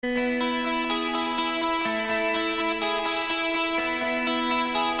Happy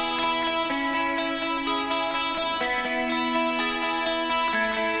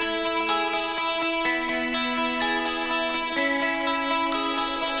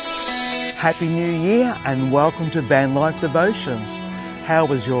New Year and welcome to Van Life Devotions. How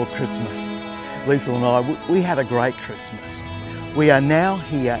was your Christmas? Lisa and I, we had a great Christmas. We are now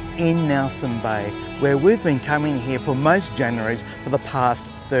here in Nelson Bay, where we've been coming here for most Januaries for the past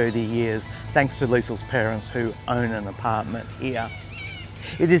 30 years, thanks to Lisa's parents who own an apartment here.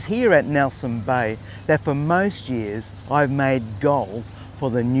 It is here at Nelson Bay that for most years I've made goals for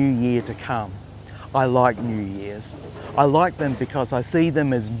the new year to come. I like New Year's. I like them because I see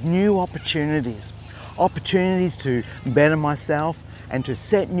them as new opportunities to better myself and to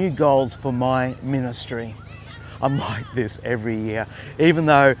set new goals for my ministry. I'm like this every year, even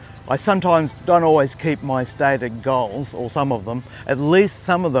though I sometimes don't always keep my stated goals, or some of them, at least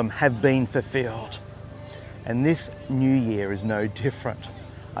some of them have been fulfilled. And this new year is no different.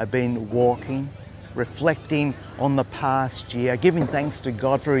 I've been walking, reflecting on the past year, giving thanks to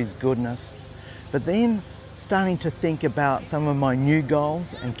God for His goodness, but then starting to think about some of my new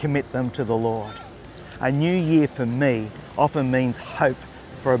goals and commit them to the Lord. A new year for me often means hope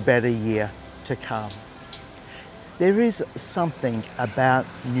for a better year to come. There is something about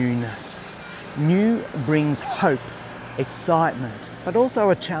newness. New brings hope, excitement, but also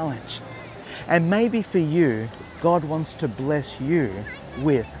a challenge. And maybe for you, God wants to bless you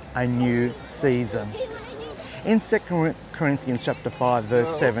with a new season. In 2 Corinthians chapter 5, verse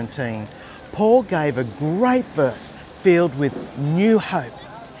 17, Paul gave a great verse filled with new hope.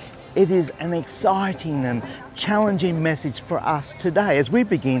 It is an exciting and challenging message for us today as we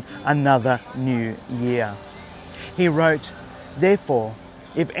begin another new year. He wrote, "Therefore,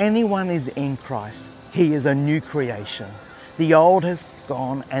 if anyone is in Christ, he is a new creation. The old has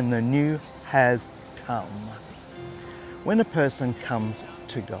gone and the new has come." When a person comes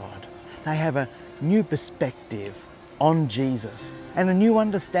to God, they have a new perspective on Jesus and a new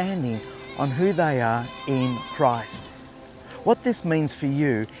understanding on who they are in Christ. What this means for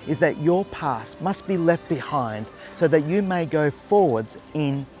you is that your past must be left behind so that you may go forwards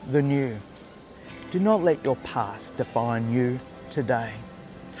in the new. Do not let your past define you today.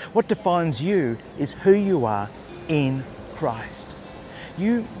 What defines you is who you are in Christ.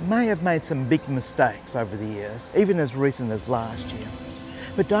 You may have made some big mistakes over the years, even as recent as last year.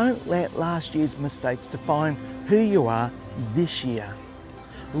 But don't let last year's mistakes define who you are this year.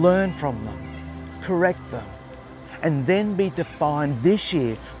 Learn from them, correct them, and then be defined this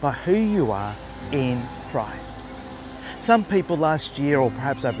year by who you are in Christ. Some people last year, or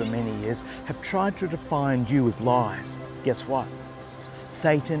perhaps over many years, have tried to define you with lies. Guess what?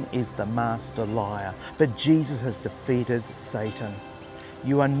 Satan is the master liar, but Jesus has defeated Satan.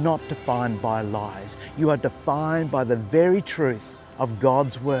 You are not defined by lies. You are defined by the very truth of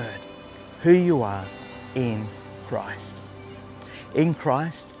God's Word, who you are in Christ. In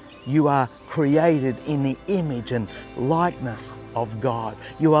Christ, you are created in the image and likeness of God.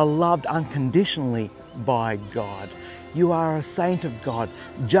 You are loved unconditionally by God. You are a saint of God,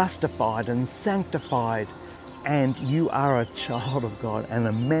 justified and sanctified, and you are a child of God and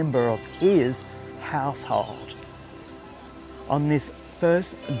a member of His household. On this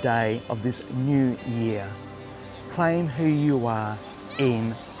first day of this new year, claim who you are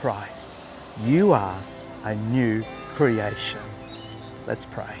in Christ. You are a new creation. Let's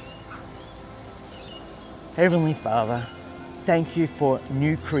pray. Heavenly Father, thank you for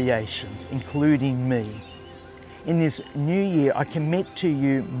new creations, including me. In this new year, I commit to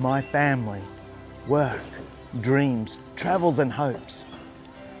you my family, work, dreams, travels and hopes.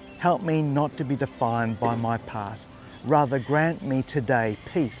 Help me not to be defined by my past. Rather, grant me today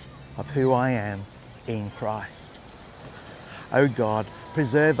peace of who I am in Christ. O God,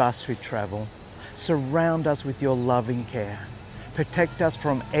 preserve us who travel. Surround us with your loving care. Protect us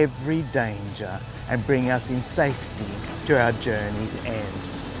from every danger and bring us in safety to our journey's end.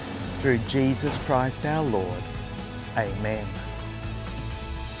 Through Jesus Christ our Lord. Amen.